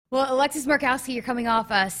Well, Alexis Markowski, you're coming off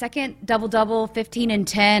a second double-double, 15 and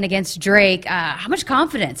 10 against Drake. How much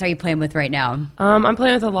confidence are you playing with right now? I'm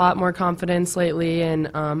playing with a lot more confidence lately,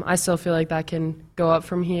 and I still feel like that can go up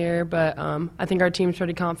from here. But I think our team's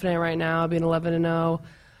pretty confident right now, being 11-0,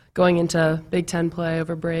 going into Big Ten play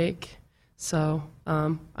over break. So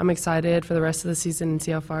I'm excited for the rest of the season and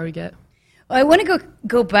see how far we get. Well, I want to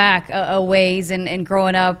go back a ways, and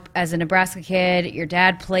growing up as a Nebraska kid, your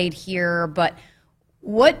dad played here, but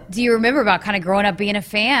what do you remember about kind of growing up being a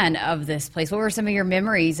fan of this place? What were some of your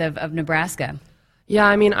memories of Nebraska? Yeah,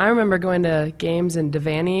 I mean, I remember going to games in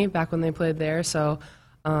Devaney back when they played there. So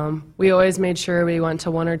we always made sure we went to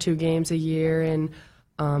 1 or 2 games a year. And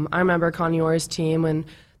I remember Connie Orr's team when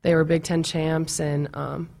they were Big Ten champs. And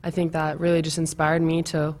I think that really just inspired me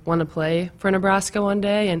to want to play for Nebraska one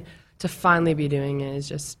day. And to finally be doing it is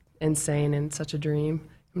just insane and such a dream.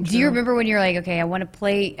 Do you remember when you're like, okay, I want to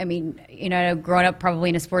play? I mean, growing up probably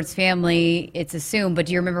in a sports family, it's assumed, but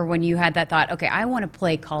do you remember when you had that thought, okay, I want to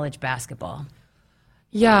play college basketball?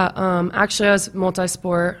 Yeah, actually I was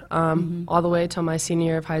multi-sport all the way till my senior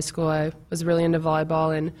year of high school. I was really into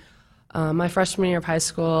volleyball, and my freshman year of high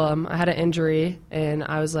school, I had an injury, and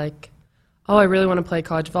I was like, oh, I really want to play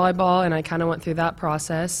college volleyball, and I kind of went through that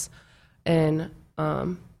process, and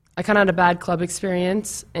I kind of had a bad club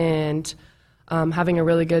experience, and having a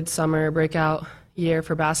really good summer breakout year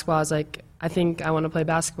for basketball, I was like, I think I want to play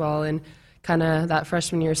basketball. And kind of that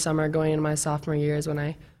freshman year summer going into my sophomore year is when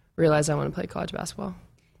I realized I want to play college basketball.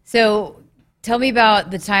 So tell me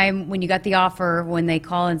about the time when you got the offer, when they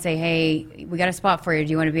call and say, hey, we got a spot for you.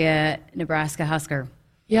 Do you want to be a Nebraska Husker?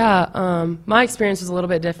 Yeah, my experience was a little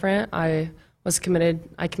bit different. I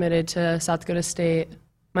committed to South Dakota State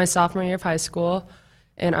my sophomore year of high school,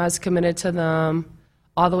 and I was committed to them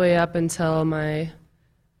all the way up until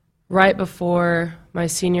right before my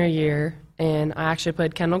senior year, and I actually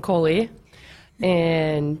played Kendall Coley,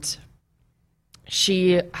 and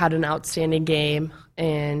she had an outstanding game,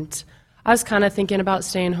 and I was kind of thinking about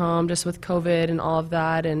staying home just with COVID and all of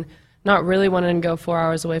that, and not really wanting to go 4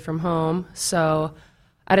 hours away from home, so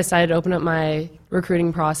I decided to open up my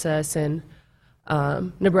recruiting process, and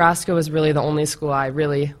Nebraska was really the only school I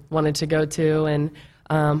really wanted to go to, and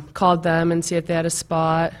called them and see if they had a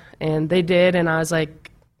spot, and they did, and I was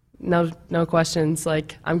like, no questions,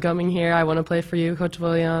 like, I'm coming here, I want to play for you, Coach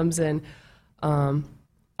Williams, and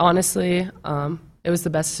honestly, it was the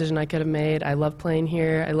best decision I could have made. I love playing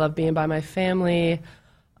here, I love being by my family,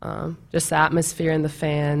 just the atmosphere and the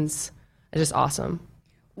fans, it's just awesome.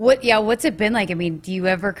 What's it been like? I mean, do you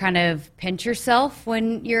ever kind of pinch yourself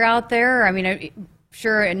when you're out there? I mean,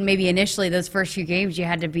 sure, and maybe initially those first few games you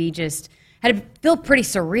had to feel pretty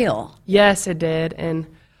surreal. Yes, it did. And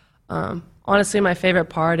honestly, my favorite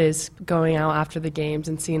part is going out after the games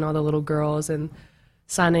and seeing all the little girls and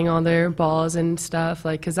signing all their balls and stuff,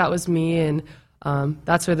 because that was me, and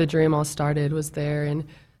that's where the dream all started, was there. And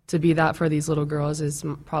to be that for these little girls is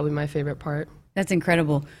probably my favorite part. That's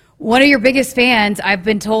incredible. One of your biggest fans, I've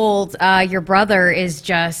been told, your brother is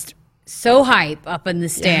just so hype up in the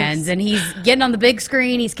stands, yes. And he's getting on the big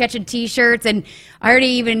screen, he's catching T-shirts, and I already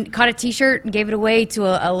even caught a T-shirt and gave it away to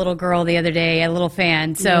a little girl the other day, a little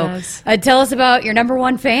fan. So yes. Tell us about your number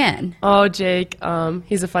one fan. Oh, Jake,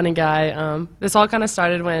 he's a funny guy. This all kind of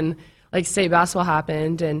started when state basketball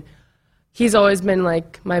happened, and he's always been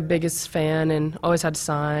my biggest fan and always had to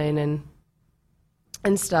sign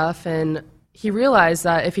and stuff, and he realized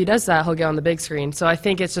that if he does that, he'll get on the big screen. So I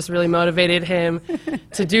think it's just really motivated him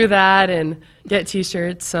to do that and get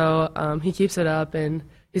T-shirts. So he keeps it up, and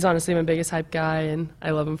he's honestly my biggest hype guy, and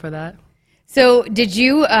I love him for that. So did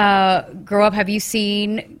you grow up, have you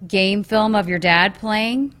seen game film of your dad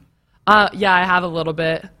playing? Yeah, I have a little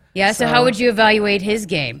bit. Yeah, so how would you evaluate his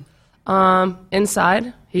game?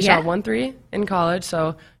 Inside. He shot 1-3 in college,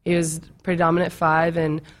 so he was pretty dominant 5,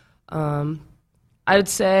 and I would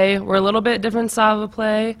say we're a little bit different style of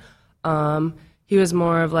play. He was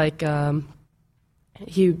more of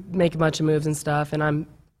he'd make a bunch of moves and stuff, and I'm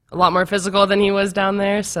a lot more physical than he was down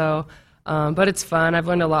there. So, but it's fun. I've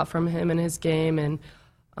learned a lot from him and his game, and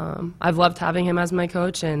I've loved having him as my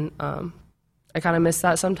coach, and I kind of miss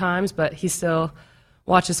that sometimes, but he still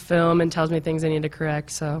watches film and tells me things I need to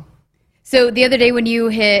correct, So the other day when you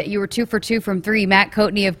were 2 for 2 from 3. Matt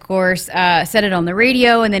Coatney, of course, said it on the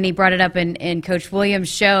radio, and then he brought it up in Coach Williams'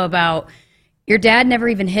 show about your dad never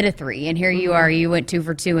even hit a 3, and here you are, you went 2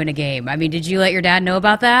 for 2 in a game. I mean, did you let your dad know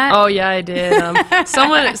about that? Oh yeah, I did.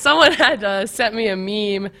 Someone had sent me a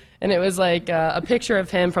meme, and it was a picture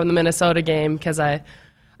of him from the Minnesota game, because I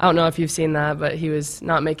I don't know if you've seen that, but he was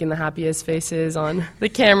not making the happiest faces on the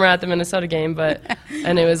camera at the Minnesota game.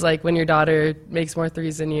 And it was like when your daughter makes more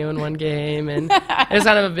threes than you in one game, and it was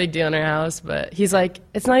kind of a big deal in our house. But he's like,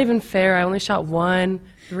 it's not even fair. I only shot 1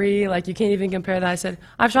 3. Like, you can't even compare that. I said,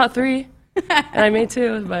 I've shot 3, and I made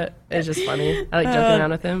 2. But it's just funny. I like joking around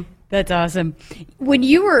with him. That's awesome. When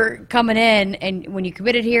you were coming in and when you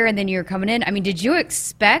committed here and then you were coming in, I mean, did you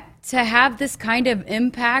expect to have this kind of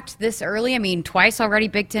impact this early? I mean, twice already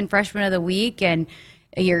Big Ten Freshman of the Week, and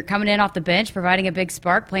you're coming in off the bench, providing a big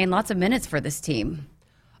spark, playing lots of minutes for this team.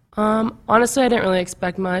 Honestly, I didn't really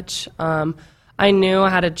expect much. I knew I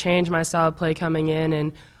had to change my style of play coming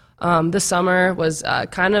in, and this summer was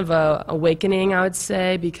kind of a awakening, I would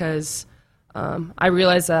say, because I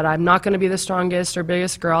realized that I'm not going to be the strongest or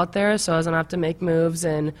biggest girl out there, so I was going to have to make moves,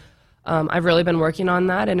 and I've really been working on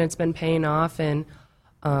that, and it's been paying off, and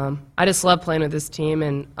I just love playing with this team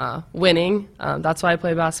and winning. That's why I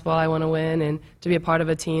play basketball. I want to win, and to be a part of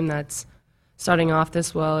a team that's starting off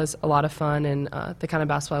this well is a lot of fun, and the kind of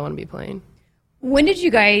basketball I want to be playing. When did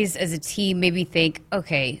you guys as a team maybe think,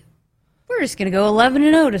 okay, we're just going to go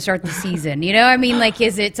 11-0 to start the season? You know, I mean, like,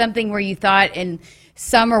 is it something where you thought in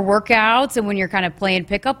summer workouts and when you're kind of playing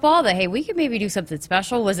pickup ball that, hey, we could maybe do something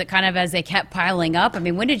special? Was it kind of as they kept piling up? I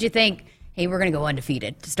mean, when did you think, hey, we're going to go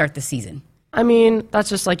undefeated to start the season? I mean, that's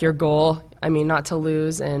just like your goal. I mean, not to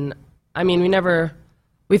lose. And I mean,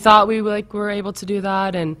 we thought we were able to do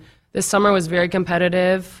that. And this summer was very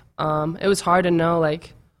competitive. It was hard to know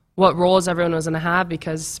like what roles everyone was going to have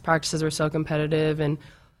because practices were so competitive. And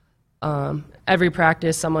every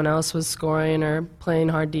practice someone else was scoring or playing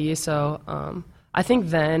hard D. So I think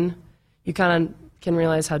then you kind of can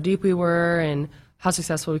realize how deep we were and how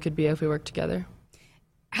successful we could be if we worked together.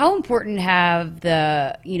 How important have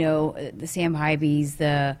the Sam Hybees,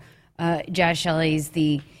 the Jazz Shelleys,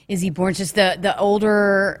 the Izzy Bournes, just the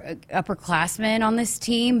older upperclassmen on this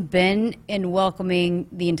team been in welcoming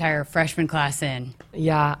the entire freshman class in?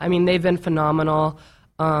 Yeah, I mean, they've been phenomenal.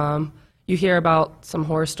 You hear about some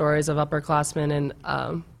horror stories of upperclassmen,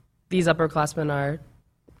 and these upperclassmen are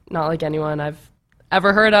not like anyone I've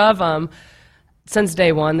ever heard of. Since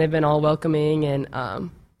day one, they've been all welcoming,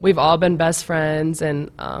 and we've all been best friends, and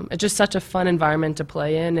it's just such a fun environment to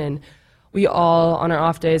play in, and we all, on our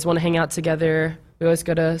off days, want to hang out together. We always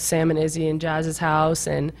go to Sam and Izzy and Jazz's house,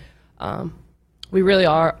 and we really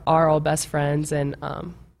are all best friends, and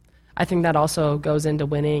I think that also goes into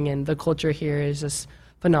winning, and the culture here is just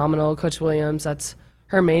phenomenal. Coach Williams, that's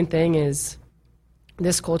her main thing is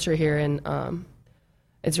this culture here, and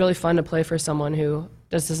it's really fun to play for someone who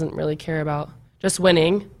just doesn't really care about just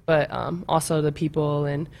winning, but also the people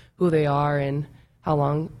and who they are and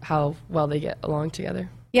how well they get along together.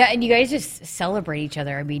 Yeah, and you guys just celebrate each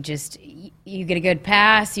other. I mean, just you get a good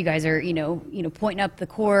pass. You guys are pointing up the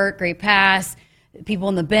court, great pass. People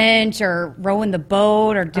on the bench are rowing the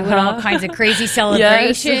boat or doing all kinds of crazy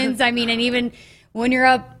celebrations. Yes. I mean, and even when you're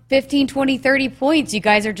up 15, 20, 30 points, you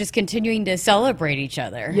guys are just continuing to celebrate each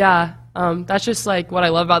other. Yeah, that's just like what I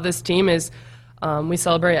love about this team is we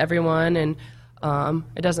celebrate everyone, and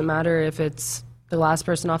it doesn't matter if it's the last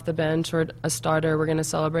person off the bench or a starter. We're going to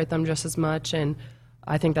celebrate them just as much, and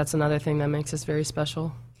I think that's another thing that makes us very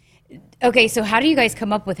special. Okay, so how do you guys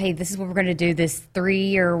come up with, hey, this is what we're going to do, this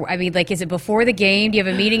 3, or, I mean, like, is it before the game? Do you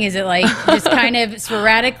have a meeting? Is it, like, just kind of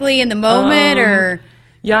sporadically in the moment, or?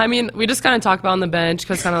 Yeah, I mean, we just kind of talk about on the bench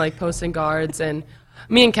because kind of like posting guards, and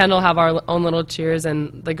me and Kendall have our own little cheers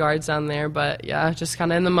and the guards down there, but, yeah, just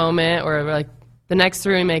kind of in the moment, or, like, the next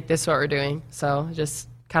 3 we make, this is what we're doing. So just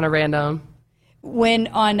kind of random. When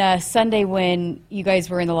on Sunday, when you guys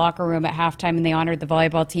were in the locker room at halftime and they honored the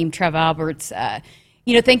volleyball team, Trev Alberts,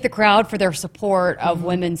 thanked the crowd for their support of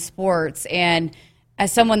women's sports. And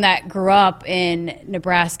as someone that grew up in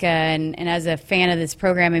Nebraska and as a fan of this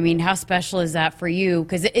program, I mean, how special is that for you?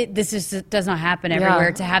 Because this just does not happen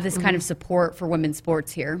everywhere to have this kind of support for women's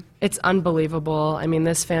sports here. It's unbelievable. I mean,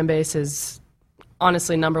 this fan base is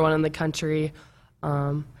honestly #1 in the country.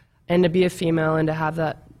 And to be a female and to have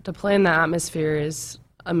that, to play in that atmosphere is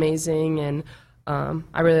amazing, and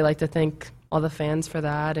I really like to thank all the fans for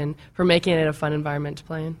that and for making it a fun environment to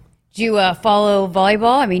play in. Do you follow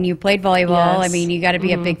volleyball? I mean, you played volleyball. Yes. I mean, you got to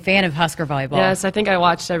be a big fan of Husker volleyball. Yes, I think I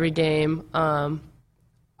watched every game.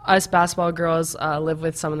 Us basketball girls live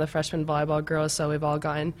with some of the freshman volleyball girls, so we've all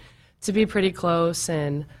gotten to be pretty close,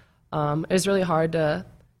 and it was really hard to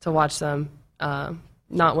watch them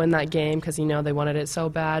not win that game because, they wanted it so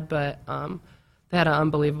bad, but they had an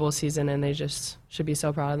unbelievable season, and they just should be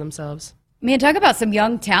so proud of themselves. Man, talk about some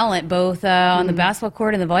young talent, both on the basketball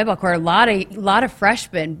court and the volleyball court. A lot of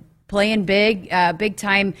freshmen playing big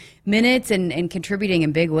time minutes and contributing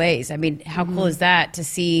in big ways. I mean, how cool is that to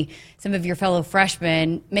see some of your fellow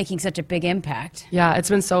freshmen making such a big impact? Yeah, it's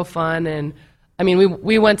been so fun. And I mean,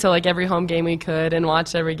 we went to like every home game we could and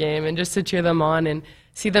watched every game, and just to cheer them on and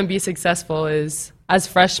see them be successful as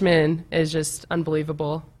freshmen is just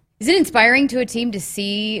unbelievable. Is it inspiring to a team to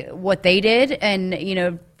see what they did and,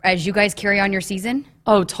 as you guys carry on your season?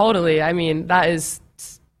 Oh, totally. I mean, that is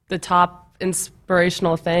the top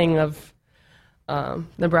inspirational thing of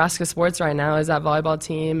Nebraska sports right now is that volleyball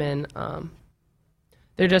team. And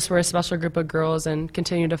they just were a special group of girls and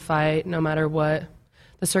continue to fight no matter what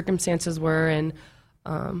the circumstances were. And,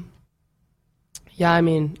 yeah, I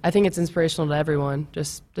mean, I think it's inspirational to everyone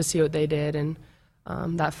just to see what they did and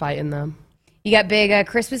that fight in them. You got big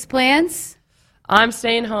Christmas plans? I'm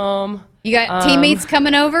staying home. You got teammates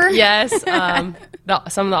coming over? Yes. Some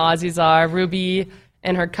of the Aussies are. Ruby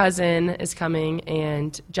and her cousin is coming,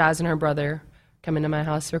 and Jazz and her brother coming to my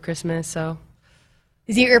house for Christmas. So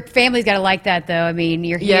your family's got to like that, though. I mean,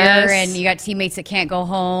 you're here, and you got teammates that can't go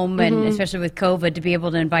home, and especially with COVID, to be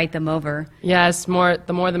able to invite them over. Yes, the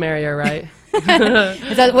more the merrier, right?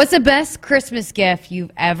 What's the best Christmas gift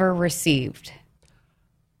you've ever received?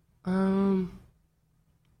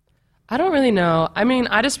 I don't really know. I mean,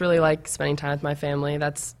 I just really like spending time with my family.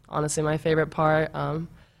 That's honestly my favorite part.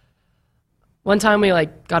 One time we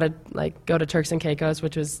got to go to Turks and Caicos,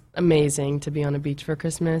 which was amazing to be on a beach for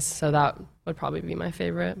Christmas. So that would probably be my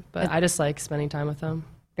favorite. But I just like spending time with them.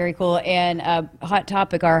 Very cool. And hot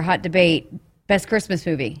topic, our hot debate: best Christmas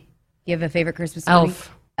movie. You have a favorite Christmas movie?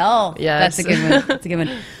 Elf. Elf. Yes. That's a good one. That's a good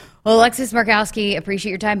one. Well, Alexis Markowski,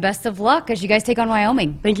 appreciate your time. Best of luck as you guys take on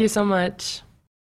Wyoming. Thank you so much.